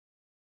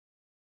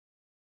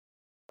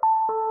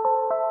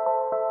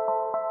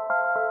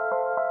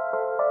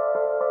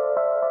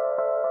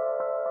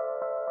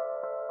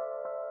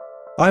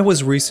I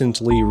was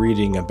recently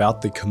reading about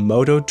the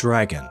Komodo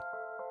dragon,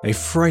 a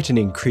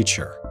frightening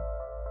creature.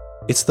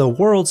 It's the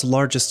world's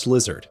largest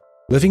lizard,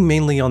 living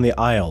mainly on the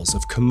isles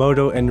of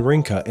Komodo and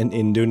Rinca in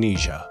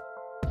Indonesia.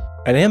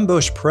 An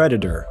ambush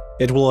predator,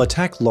 it will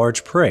attack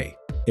large prey,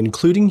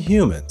 including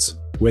humans,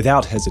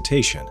 without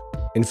hesitation,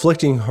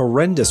 inflicting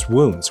horrendous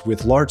wounds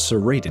with large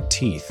serrated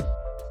teeth.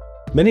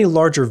 Many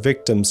larger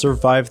victims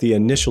survive the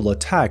initial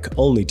attack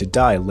only to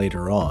die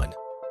later on.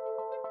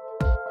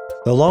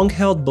 The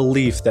long-held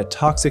belief that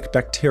toxic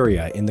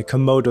bacteria in the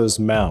Komodo's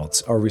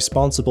mouths are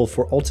responsible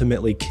for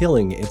ultimately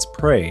killing its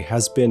prey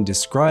has been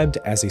described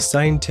as a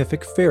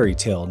scientific fairy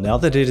tale now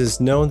that it is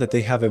known that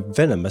they have a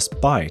venomous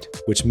bite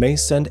which may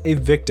send a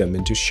victim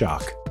into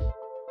shock.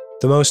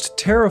 The most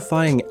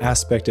terrifying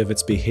aspect of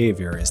its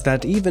behavior is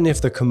that even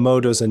if the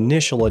Komodo's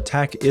initial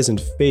attack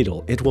isn't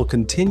fatal, it will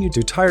continue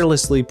to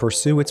tirelessly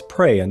pursue its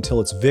prey until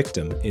its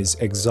victim is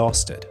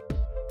exhausted.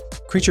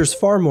 Creatures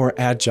far more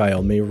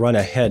agile may run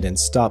ahead and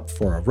stop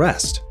for a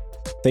rest,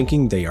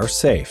 thinking they are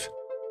safe,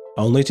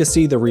 only to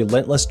see the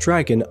relentless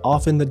dragon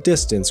off in the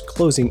distance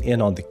closing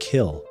in on the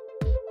kill.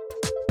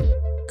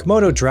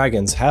 Komodo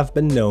dragons have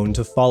been known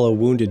to follow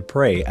wounded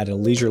prey at a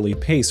leisurely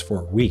pace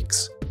for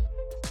weeks.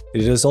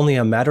 It is only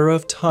a matter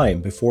of time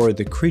before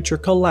the creature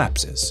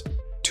collapses,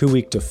 too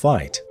weak to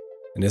fight,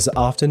 and is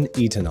often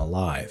eaten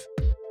alive.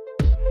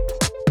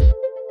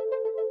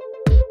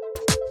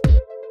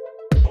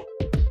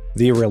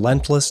 The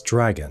Relentless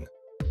Dragon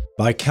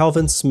by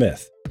Calvin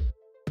Smith.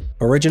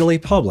 Originally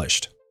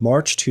published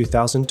March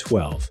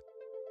 2012.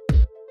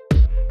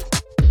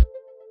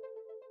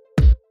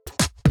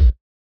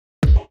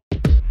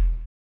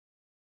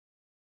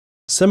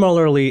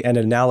 Similarly and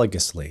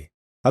analogously,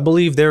 I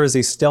believe there is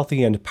a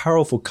stealthy and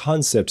powerful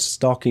concept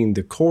stalking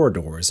the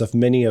corridors of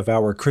many of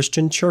our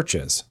Christian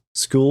churches,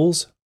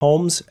 schools,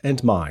 homes,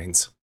 and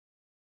minds.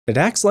 It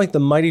acts like the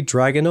mighty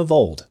dragon of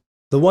old,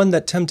 the one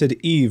that tempted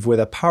Eve with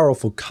a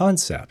powerful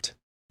concept.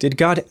 Did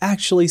God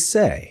actually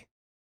say?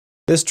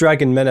 This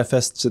dragon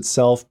manifests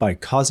itself by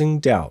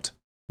causing doubt,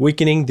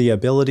 weakening the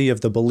ability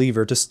of the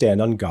believer to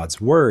stand on God's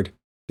word,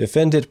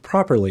 defend it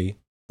properly,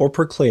 or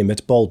proclaim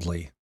it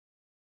boldly.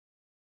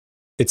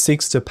 It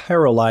seeks to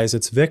paralyze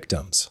its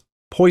victims,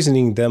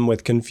 poisoning them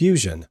with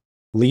confusion,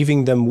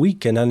 leaving them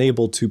weak and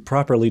unable to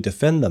properly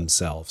defend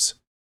themselves.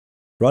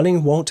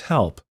 Running won't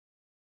help.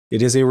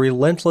 It is a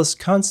relentless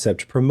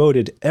concept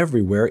promoted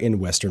everywhere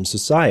in Western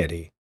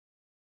society.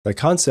 The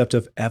concept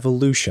of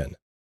evolution.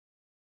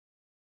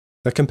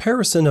 The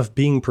comparison of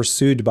being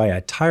pursued by a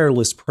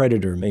tireless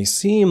predator may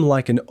seem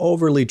like an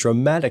overly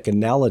dramatic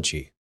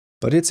analogy,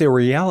 but it's a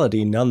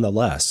reality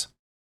nonetheless.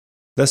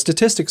 The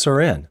statistics are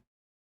in.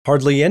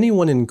 Hardly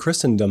anyone in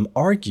Christendom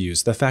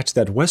argues the fact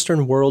that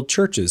Western world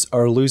churches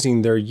are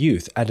losing their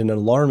youth at an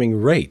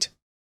alarming rate.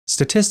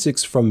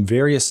 Statistics from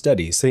various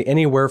studies say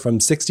anywhere from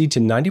 60 to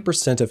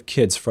 90% of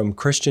kids from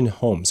Christian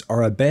homes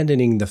are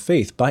abandoning the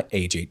faith by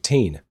age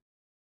 18.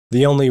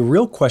 The only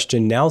real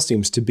question now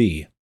seems to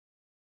be,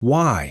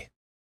 why?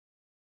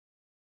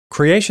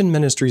 Creation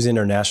Ministries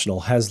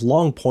International has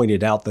long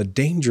pointed out the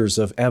dangers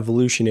of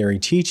evolutionary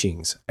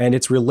teachings and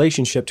its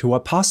relationship to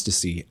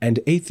apostasy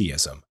and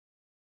atheism.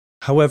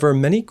 However,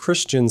 many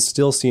Christians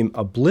still seem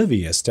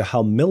oblivious to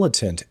how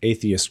militant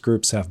atheist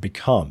groups have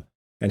become,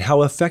 and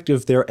how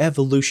effective their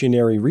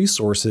evolutionary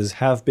resources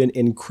have been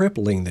in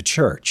crippling the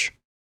church.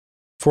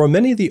 For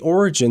many, the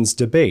origins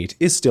debate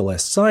is still a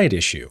side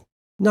issue,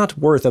 not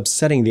worth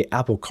upsetting the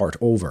apple cart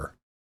over.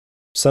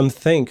 Some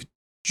think,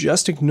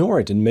 just ignore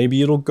it and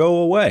maybe it'll go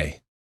away.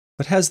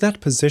 But has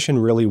that position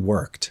really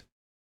worked?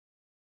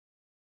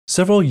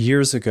 Several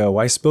years ago,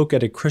 I spoke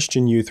at a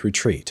Christian youth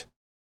retreat.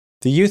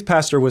 The youth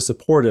pastor was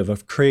supportive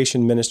of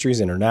Creation Ministries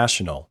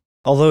International,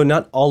 although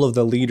not all of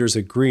the leaders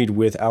agreed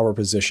with our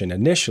position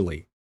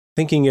initially,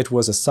 thinking it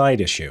was a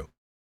side issue.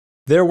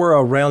 There were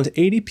around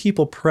 80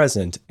 people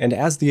present, and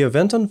as the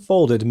event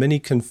unfolded, many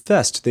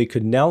confessed they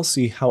could now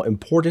see how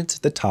important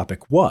the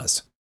topic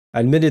was,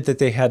 admitted that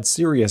they had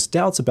serious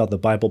doubts about the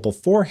Bible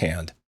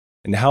beforehand,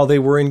 and how they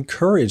were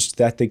encouraged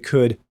that they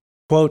could,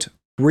 quote,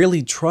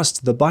 really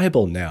trust the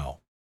Bible now.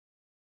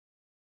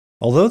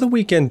 Although the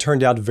weekend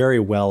turned out very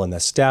well and the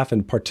staff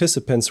and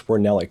participants were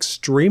now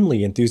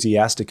extremely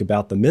enthusiastic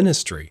about the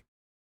ministry,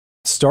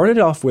 it started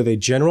off with a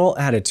general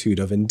attitude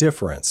of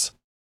indifference.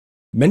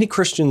 Many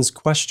Christians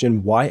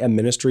question why a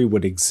ministry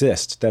would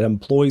exist that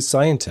employs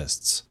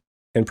scientists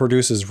and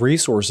produces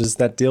resources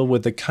that deal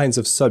with the kinds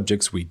of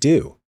subjects we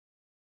do.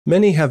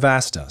 Many have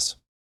asked us,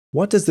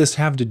 what does this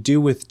have to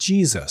do with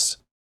Jesus?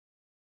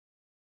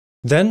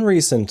 Then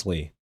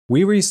recently,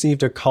 we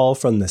received a call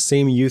from the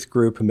same youth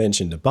group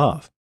mentioned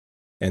above,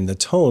 and the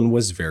tone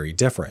was very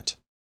different.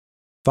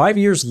 5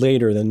 years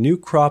later, the new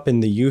crop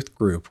in the youth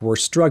group were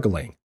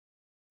struggling.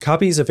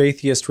 Copies of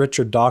atheist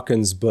Richard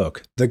Dawkins'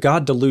 book, The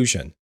God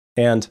Delusion,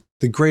 and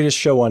The Greatest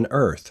Show on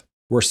Earth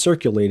were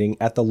circulating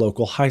at the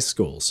local high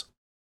schools.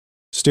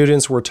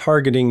 Students were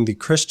targeting the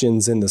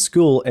Christians in the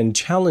school and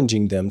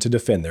challenging them to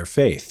defend their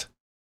faith.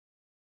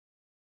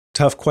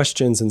 Tough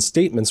questions and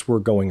statements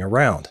were going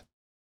around.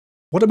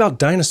 What about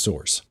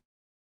dinosaurs?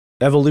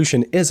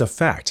 Evolution is a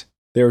fact.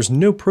 There is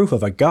no proof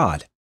of a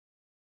God.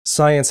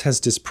 Science has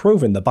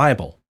disproven the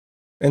Bible,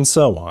 and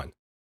so on.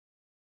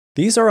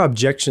 These are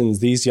objections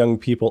these young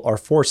people are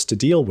forced to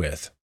deal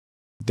with.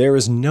 There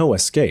is no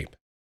escape.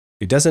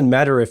 It doesn't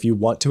matter if you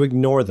want to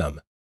ignore them.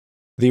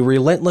 The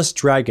relentless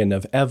dragon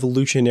of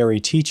evolutionary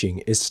teaching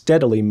is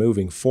steadily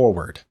moving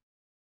forward.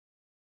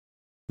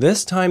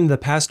 This time, the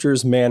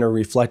pastor's manner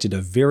reflected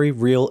a very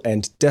real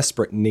and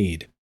desperate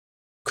need.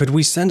 Could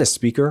we send a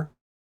speaker?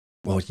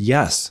 Well,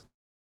 yes.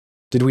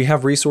 Did we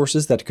have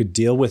resources that could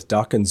deal with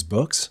Dawkins'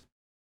 books?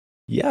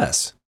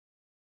 Yes.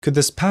 Could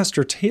this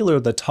pastor tailor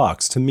the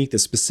talks to meet the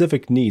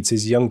specific needs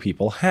his young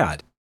people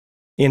had?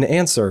 In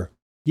answer,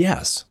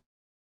 yes.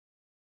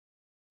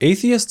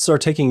 Atheists are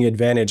taking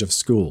advantage of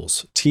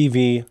schools,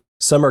 TV,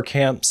 summer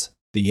camps,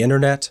 the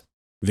internet,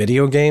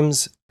 video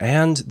games,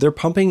 and they're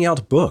pumping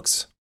out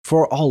books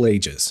for all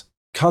ages,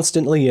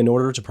 constantly in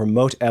order to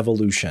promote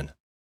evolution.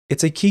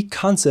 It's a key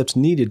concept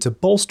needed to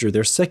bolster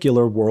their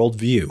secular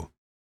worldview.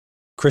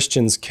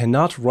 Christians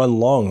cannot run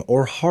long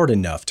or hard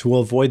enough to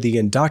avoid the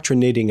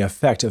indoctrinating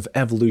effect of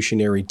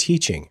evolutionary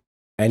teaching,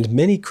 and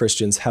many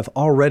Christians have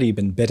already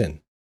been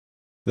bitten.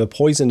 The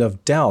poison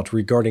of doubt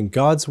regarding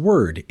God's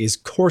Word is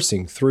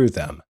coursing through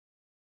them.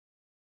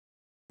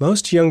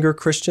 Most younger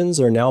Christians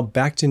are now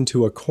backed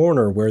into a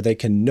corner where they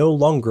can no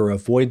longer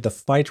avoid the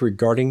fight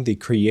regarding the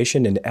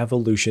creation and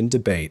evolution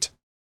debate.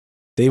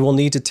 They will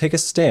need to take a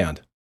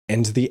stand,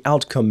 and the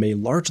outcome may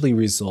largely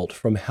result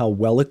from how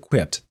well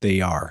equipped they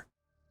are.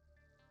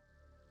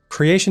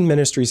 Creation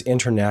Ministries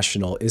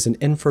International is an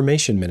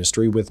information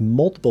ministry with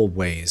multiple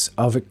ways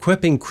of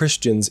equipping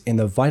Christians in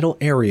the vital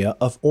area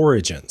of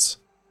origins.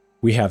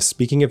 We have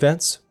speaking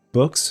events,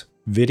 books,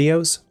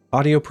 videos,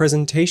 audio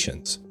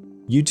presentations,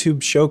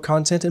 YouTube show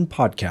content, and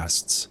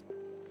podcasts.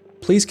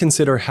 Please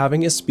consider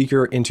having a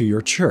speaker into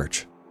your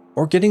church,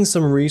 or getting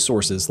some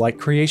resources like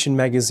Creation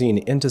Magazine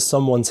into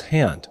someone's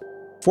hand.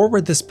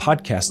 Forward this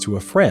podcast to a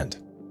friend,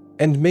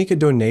 and make a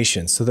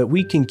donation so that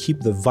we can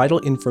keep the vital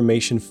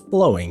information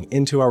flowing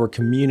into our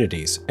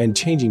communities and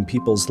changing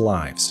people's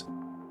lives.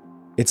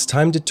 It's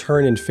time to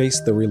turn and face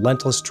the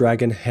relentless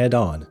dragon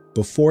head-on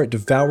before it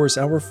devours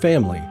our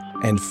family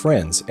and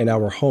friends in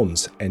our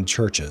homes and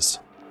churches.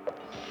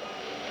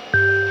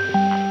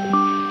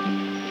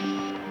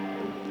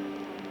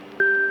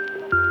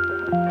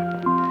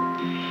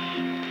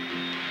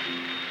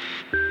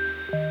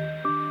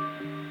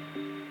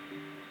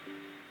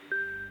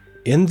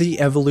 In the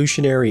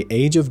evolutionary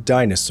age of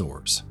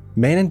dinosaurs,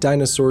 man and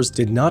dinosaurs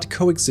did not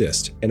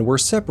coexist and were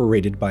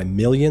separated by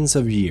millions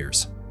of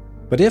years.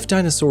 But if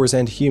dinosaurs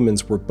and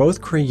humans were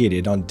both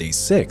created on day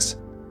 6,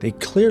 they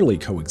clearly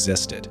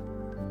coexisted.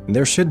 And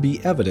there should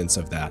be evidence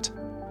of that.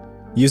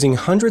 Using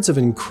hundreds of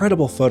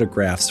incredible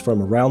photographs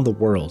from around the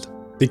world,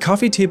 the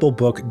coffee table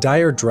book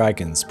Dire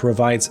Dragons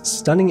provides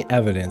stunning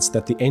evidence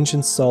that the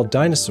ancients saw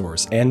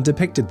dinosaurs and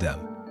depicted them,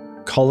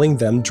 calling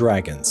them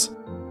dragons.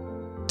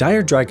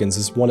 Dire Dragons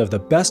is one of the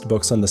best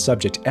books on the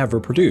subject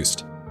ever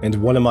produced, and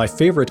one of my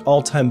favorite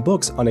all-time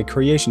books on a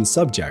creation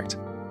subject.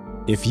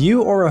 If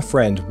you or a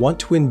friend want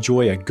to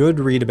enjoy a good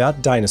read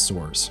about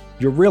dinosaurs,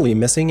 you're really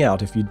missing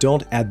out if you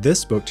don't add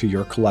this book to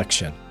your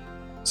collection.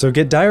 So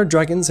get Dire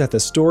Dragons at the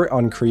store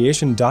on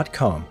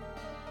creation.com.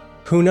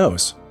 Who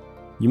knows?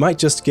 You might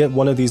just get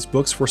one of these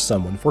books for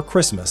someone for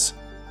Christmas,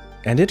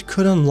 and it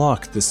could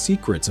unlock the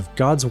secrets of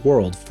God's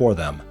world for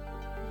them.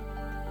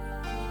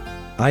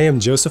 I am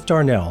Joseph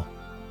Darnell,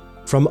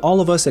 from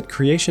all of us at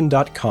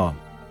creation.com.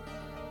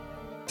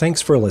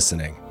 Thanks for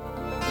listening.